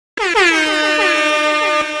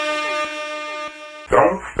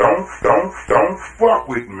fuck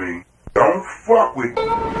with me. Don't fuck with me.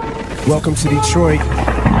 Welcome to Detroit.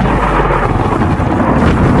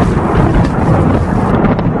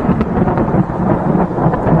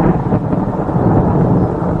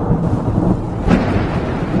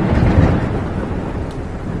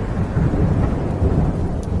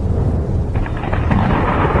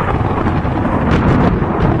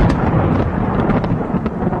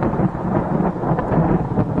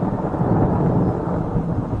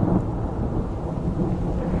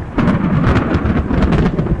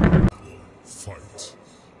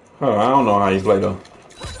 Oh, I don't know how you play though.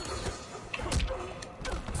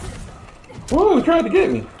 Whoa, he tried to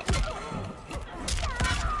get me.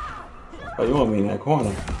 Oh, you want me in that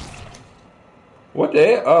corner? What the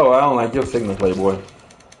heck? Oh, I don't like your signal, Playboy.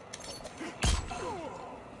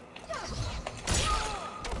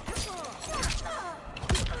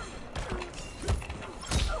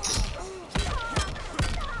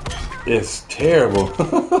 It's terrible.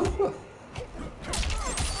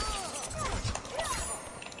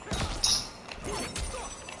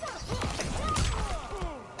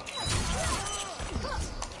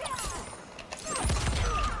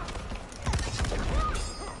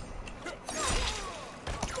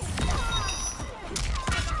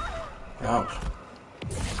 Ouch.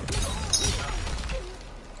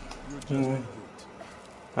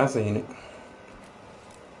 I seen it.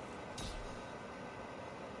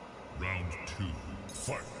 Round 2,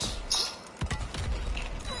 fight.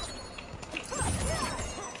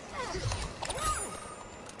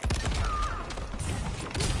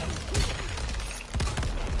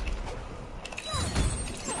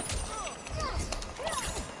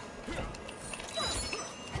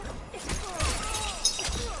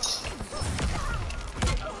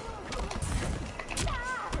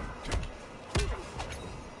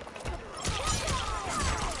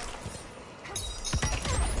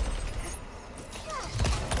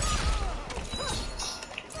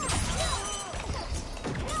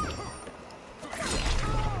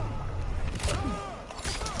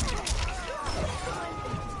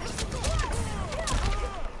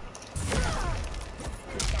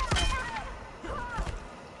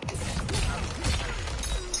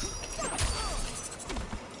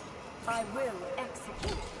 I will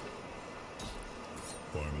execute.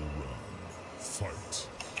 Final round, fight.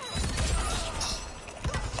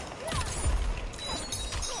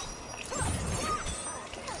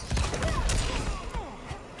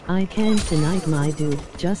 I can't tonight, my dude.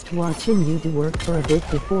 Just watching you do work for a bit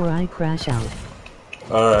before I crash out.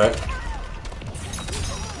 Alright.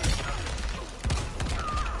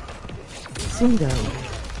 Sundo.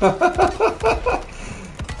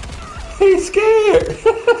 He's scared.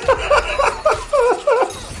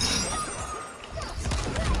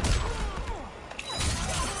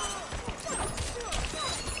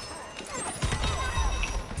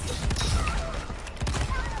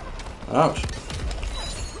 Ouch.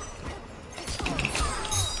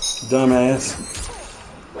 Dumbass.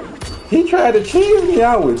 He tried to cheese me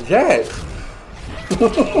out with Jax.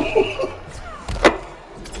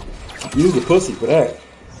 Use the pussy for that.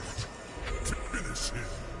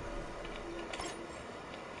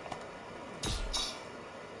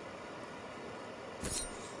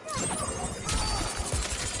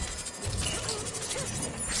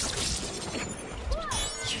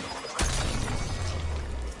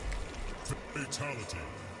 Fatality.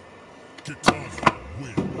 Kitana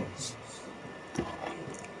wins.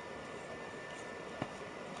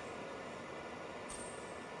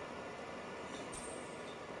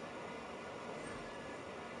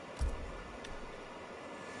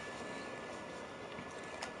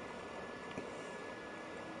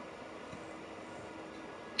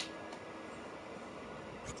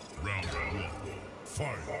 Round 1,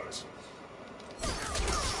 fight.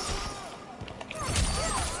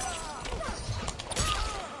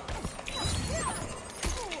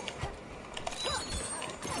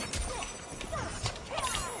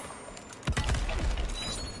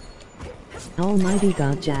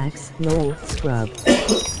 Almighty-God-Jax, lol, scrub.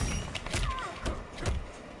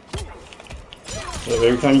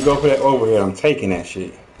 Every time you go for that overhead, I'm taking that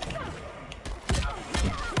shit.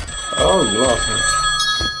 Oh, you lost me.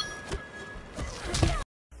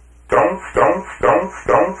 Don't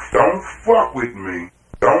fuck with me.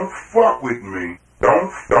 Don't fuck with me.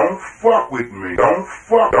 Don't fuck with me. Don't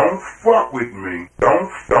fuck with me. Don't fuck with me.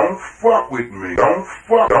 Don't fuck with me. Don't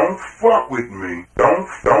fuck with me.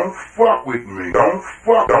 Don't fuck with me. Don't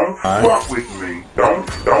fuck with me. Don't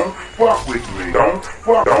fuck with me. Don't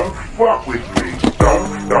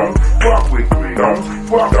fuck with me.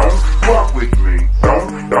 Don't fuck with me.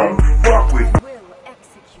 Don't fuck with me. Will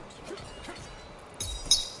execute you.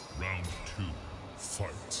 Round 2,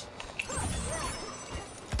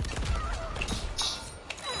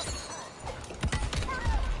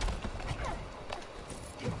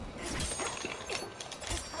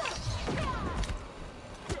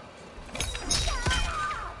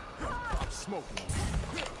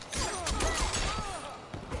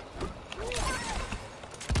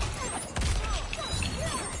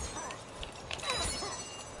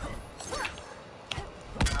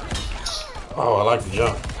 Oh, I like the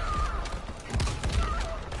jump.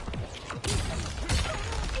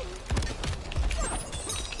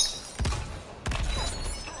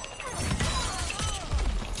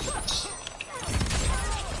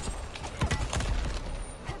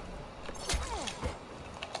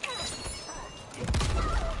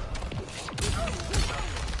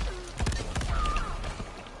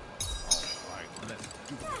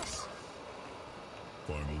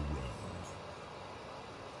 Final round.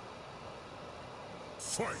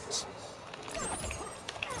 Fight!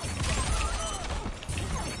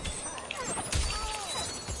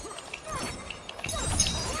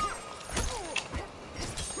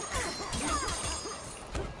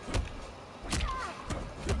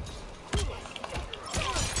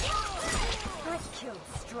 I killed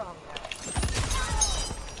stronger.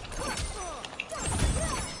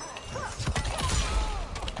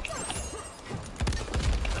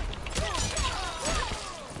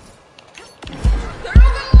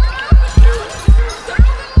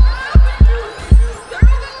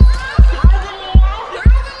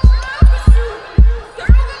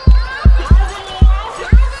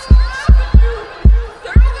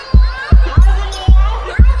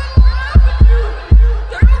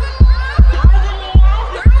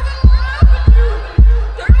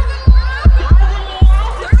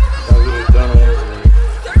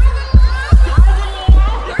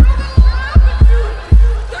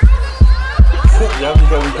 Y'all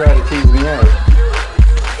because he tried to tease me out.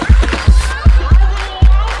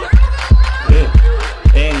 Yeah.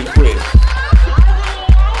 And he quit.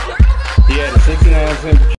 He had a 69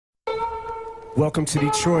 cent. Welcome to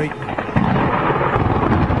Detroit.